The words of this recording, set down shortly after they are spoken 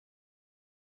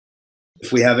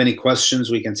If we have any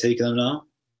questions, we can take them now.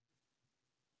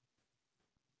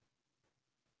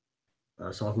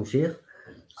 Assalamu Sheikh.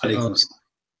 Alaykum So,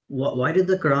 why did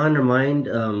the Quran remind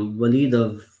Walid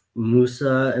of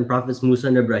Musa and prophets Musa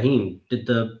and Abraham? Did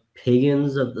the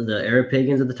pagans of the Arab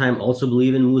pagans at the time also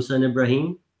believe in Musa and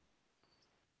Abraham?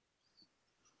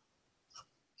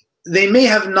 They may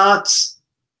have not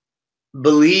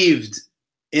believed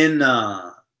in.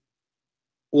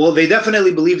 Well, they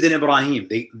definitely believed in Ibrahim.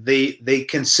 They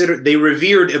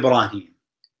revered Ibrahim.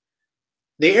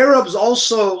 The Arabs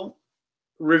also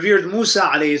revered Musa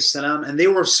alayhi salam, and they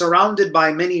were surrounded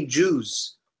by many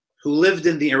Jews who lived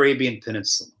in the Arabian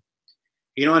Peninsula.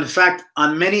 You know, in fact,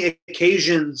 on many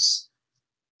occasions,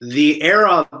 the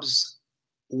Arabs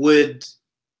would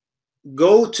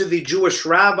go to the Jewish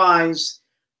rabbis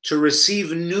to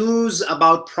receive news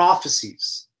about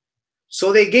prophecies.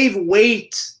 So they gave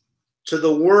weight to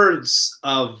the words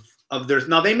of theirs.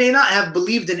 Now, they may not have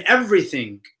believed in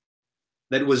everything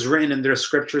that was written in their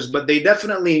scriptures, but they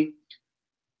definitely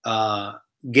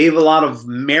gave a lot of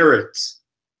merit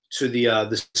to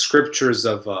the scriptures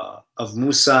of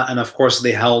Musa, and of course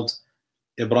they held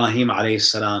Ibrahim alayhi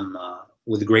salam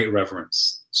with great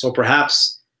reverence. So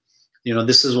perhaps, you know,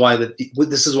 this is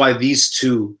why these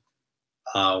two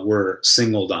were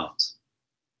singled out.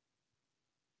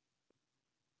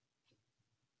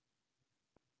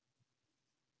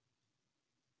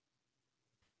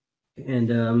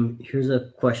 And here's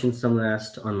a question someone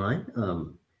asked online.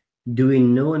 Do we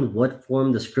know in what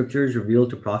form the scriptures revealed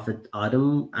to Prophet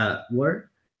Adam were?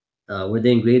 Were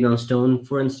they engraved on stone,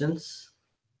 for instance?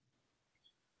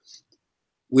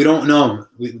 We don't know.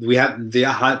 We have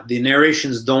the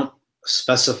narrations don't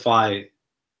specify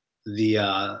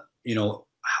the you know,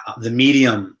 the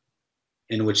medium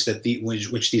in which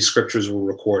which these scriptures were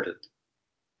recorded.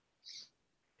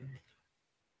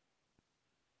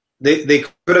 They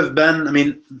could have been. I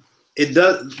mean,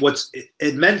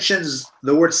 it mentions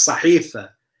the word sahifa,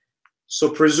 so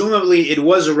presumably it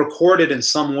was recorded in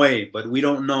some way, but we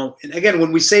don't know. And again,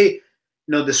 when we say, you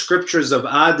know, the scriptures of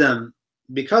Adam,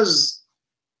 because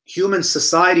human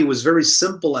society was very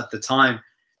simple at the time,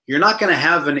 you're not going to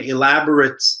have an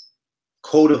elaborate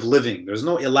code of living. There's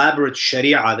no elaborate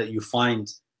sharia that you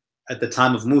find at the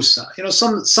time of Musa. You know,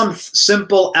 some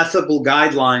simple ethical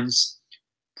guidelines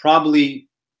probably,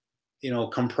 you know,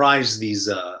 comprise these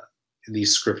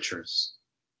scriptures,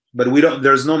 but we don't.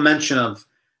 There's no mention of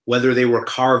whether they were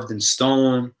carved in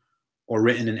stone or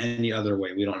written in any other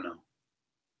way. We don't know.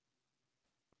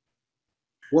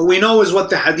 What we know is what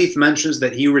the hadith mentions,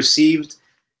 that he received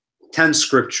 10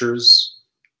 scriptures,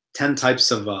 10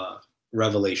 types of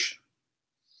revelation.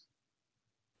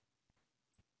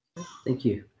 Thank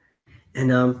you.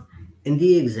 And in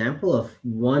the example of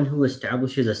one who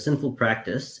establishes a sinful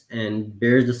practice and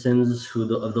bears the sins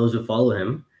of those who follow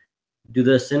him, do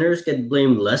the sinners get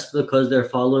blamed less because they're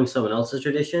following someone else's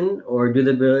tradition, or do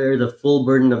they bear the full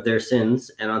burden of their sins,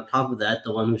 and on top of that,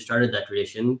 the one who started that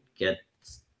tradition gets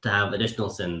to have additional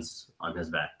sins on his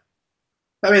back?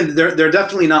 I mean, they're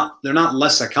definitely not. They're not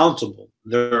less accountable.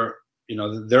 They're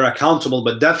accountable,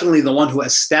 but definitely the one who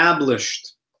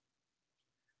established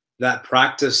that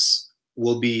practice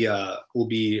will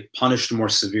be punished more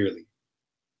severely.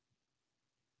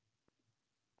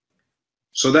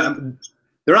 So that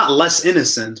they're not less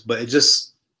innocent, but it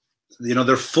just, you know,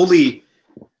 they're fully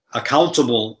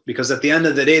accountable, because at the end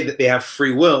of the day they have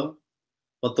free will.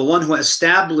 But the one who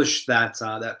established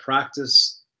that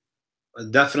practice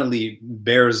definitely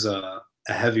bears a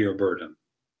heavier burden.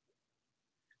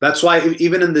 That's why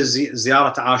even in the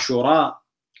Ziyarat Ashura,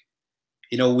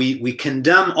 you know, we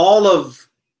condemn all of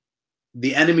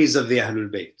the enemies of the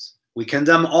Ahlul Bayt. We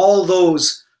condemn all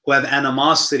those who have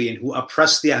animosity and who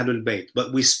oppress the Ahlul Bayt.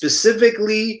 But we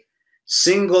specifically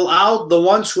single out the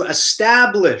ones who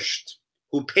established,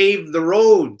 who paved the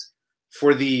road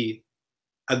for the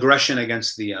aggression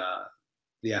against the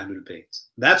Ahlul Bayt.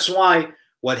 That's why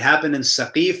what happened in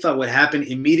Saqifa, what happened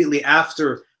immediately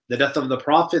after the death of the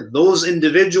Prophet, those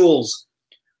individuals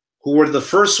who were the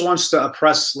first ones to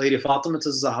oppress Lady Fatima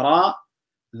al-Zahra,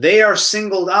 they are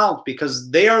singled out because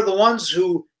they are the ones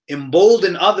who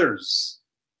embolden others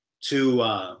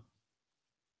to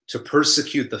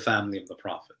persecute the family of the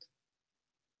Prophet.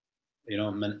 You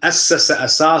know, man assasa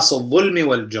asas al-dhulmi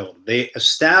wal-jawr. They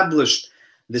established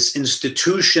this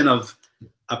institution of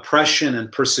oppression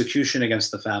and persecution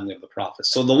against the family of the Prophet.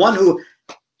 So the one who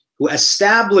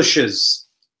establishes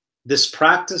this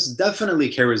practice definitely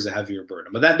carries a heavier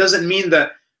burden. But that doesn't mean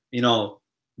that, you know,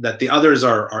 that the others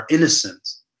are innocent.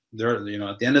 They're, you know,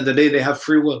 at the end of the day, they have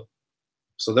free will.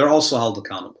 So they're also held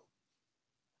accountable.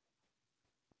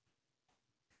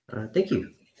 Thank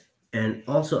you. And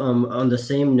also, on the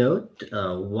same note,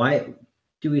 why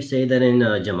do we say that in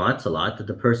Jamaat Salat that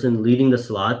the person leading the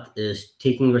Salat is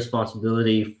taking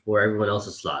responsibility for everyone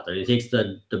else's Salat, or he takes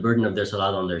the burden of their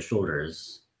Salat on their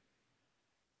shoulders?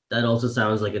 That also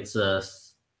sounds like it's a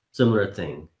similar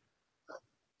thing.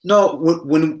 No,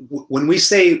 when we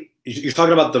say, you're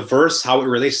talking about the verse, how it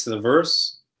relates to the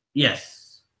verse.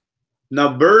 Yes.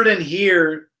 Now, burden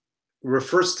here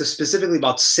refers to specifically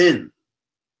about sin,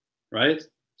 right?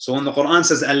 So when the Quran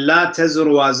says Allah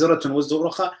tazru waziratun wizra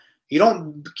ukhra,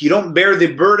 you don't bear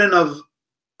the burden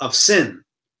of sin.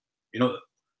 You know,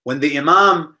 when the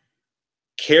Imam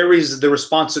carries the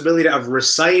responsibility of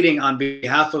reciting on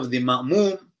behalf of the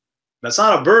ma'mum, that's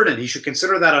not a burden. He should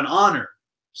consider that an honor.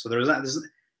 So there's that.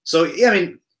 So yeah, I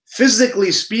mean,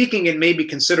 physically speaking, it may be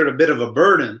considered a bit of a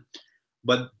burden,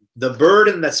 but the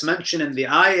burden that's mentioned in the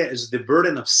ayah is the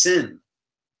burden of sin,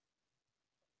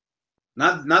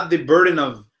 not the burden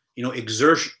of, you know,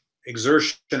 exertion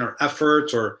or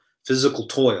effort or physical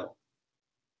toil.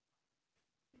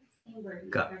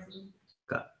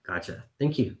 Gotcha.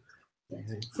 Thank you.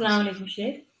 Assalamu alaikum,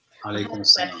 Sheikh. Alaykum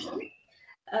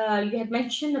assalam. You had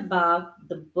mentioned about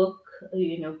the book,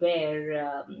 you know,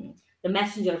 where the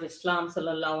Messenger of Islam,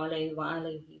 sallallahu alaihi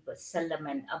wasallam,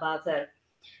 and about the,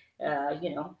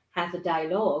 you know, have a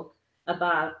dialogue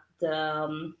about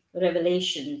the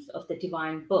revelations of the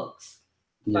divine books.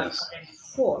 Yes.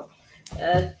 504.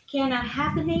 Can I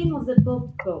have the name of the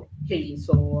book, please,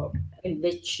 or in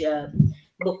which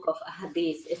book of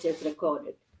hadith it is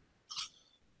recorded?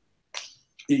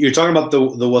 You're talking about the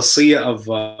wasiyah of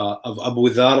Abu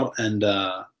Dhar and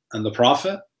the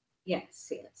Prophet? Yes,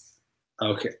 yes.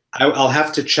 Okay, I'll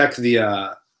have to check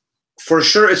the. For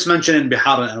sure, it's mentioned in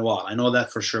Bihar al-Anwar. I know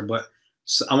that for sure, but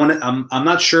so I'm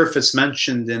not sure if it's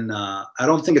mentioned in. I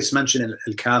don't think it's mentioned in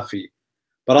Al-Kafi,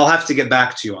 but I'll have to get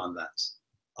back to you on that.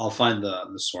 I'll find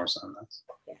the source on that.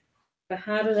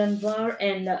 Bahar al-Anwar,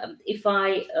 and if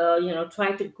I, you know,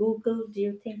 try to Google, do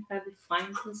you think I will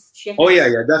find this? Oh yeah,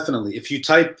 definitely. If you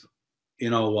type, you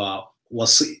know,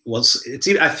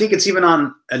 I think it's even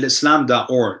on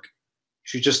alislam.org.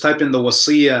 If you just type in the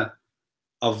wasiyah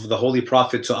of the Holy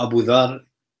Prophet to Abu Dhar,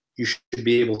 you should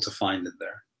be able to find it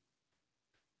there.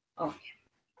 Okay,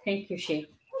 thank you, Sheikh.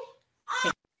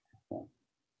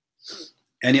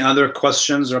 Any other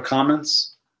questions or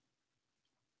comments?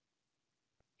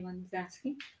 Anyone is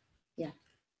asking? Yeah.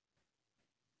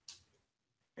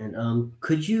 And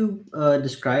could you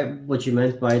describe what you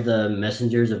meant by the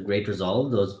messengers of great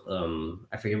resolve? Those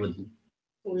I forget what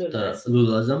the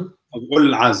al-Azm.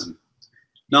 Al-Azm.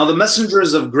 Now the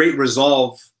messengers of great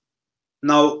resolve.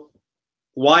 Now,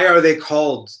 why are they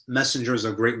called messengers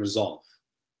of great resolve?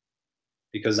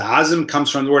 Because Azm comes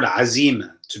from the word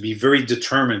azima, to be very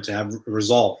determined, to have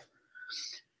resolve.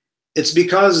 It's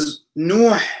because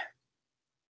Nuh,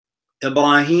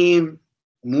 Ibrahim,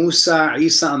 Musa,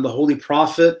 Isa, and the Holy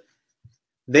Prophet,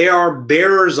 they are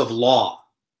bearers of law,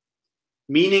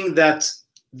 meaning that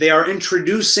they are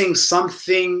introducing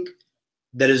something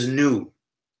that is new,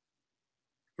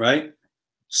 right?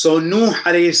 So Nuh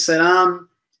alayhi salam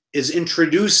is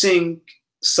introducing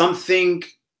something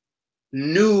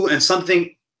new and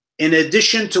something in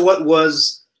addition to what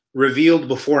was revealed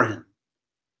before him.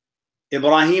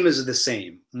 Ibrahim is the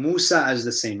same. Musa is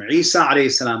the same. Isa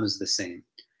alayhi salam is the same.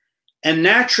 And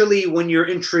naturally, when you're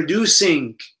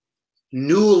introducing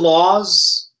new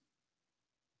laws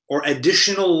or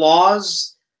additional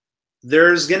laws,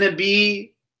 there's going to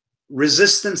be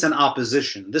resistance and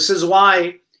opposition. This is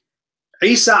why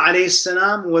Isa alayhi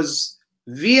salam was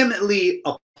vehemently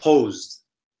opposed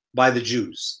by the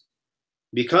Jews,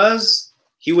 because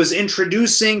he was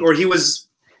introducing, or he was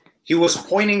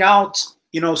pointing out,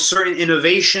 you know, certain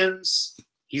innovations.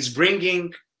 He's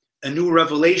bringing a new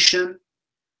revelation.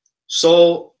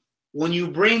 So when you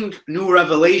bring new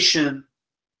revelation,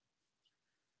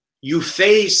 you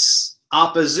face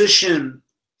opposition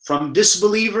from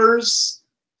disbelievers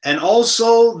and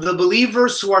also the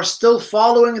believers who are still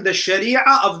following the Sharia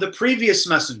of the previous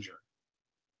messenger.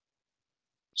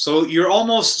 So you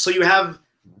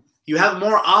have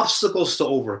more obstacles to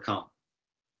overcome.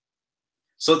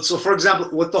 So for example,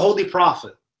 with the Holy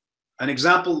Prophet, an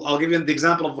example, I'll give you the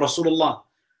example of Rasulullah.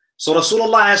 So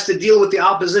Rasulullah has to deal with the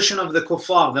opposition of the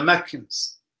kuffar, the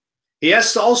Meccans. He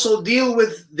has to also deal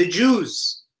with the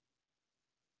Jews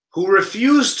who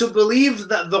refuse to believe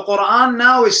that the Quran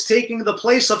now is taking the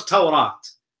place of Tawrat.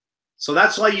 So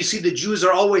that's why you see the Jews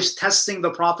are always testing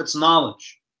the Prophet's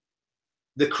knowledge.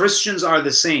 The Christians are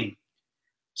the same.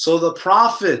 So the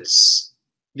prophets,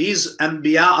 these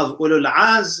Anbiya of Ulul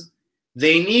Azm,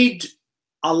 they need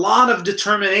a lot of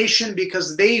determination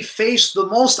because they face the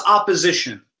most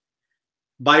opposition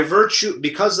by virtue,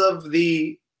 because of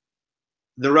the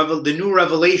new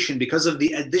revelation, because of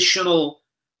the additional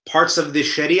parts of the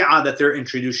Sharia that they're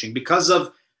introducing, because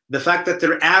of the fact that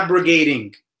they're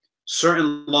abrogating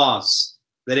certain laws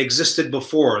that existed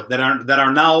before that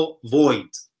are now void.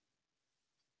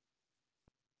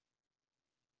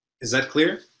 Is that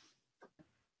clear?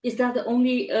 Is that the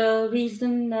only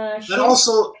reason? And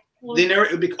also,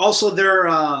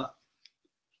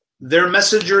 their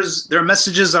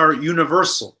messages are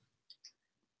universal.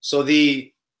 So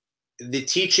the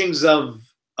teachings of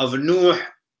Nuh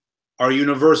are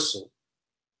universal.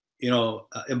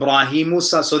 Ibrahim,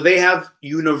 Musa. So they have a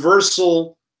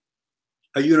universal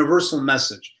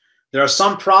message. There are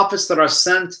some prophets that are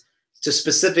sent to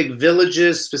specific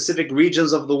villages, specific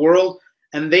regions of the world,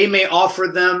 and they may offer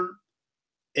them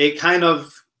a kind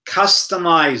of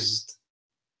customized,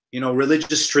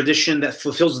 religious tradition that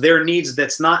fulfills their needs,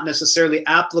 that's not necessarily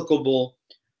applicable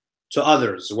to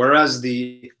others. Whereas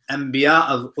the Anbiya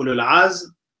of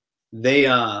al-Azm,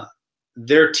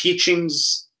 their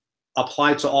teachings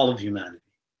apply to all of humanity.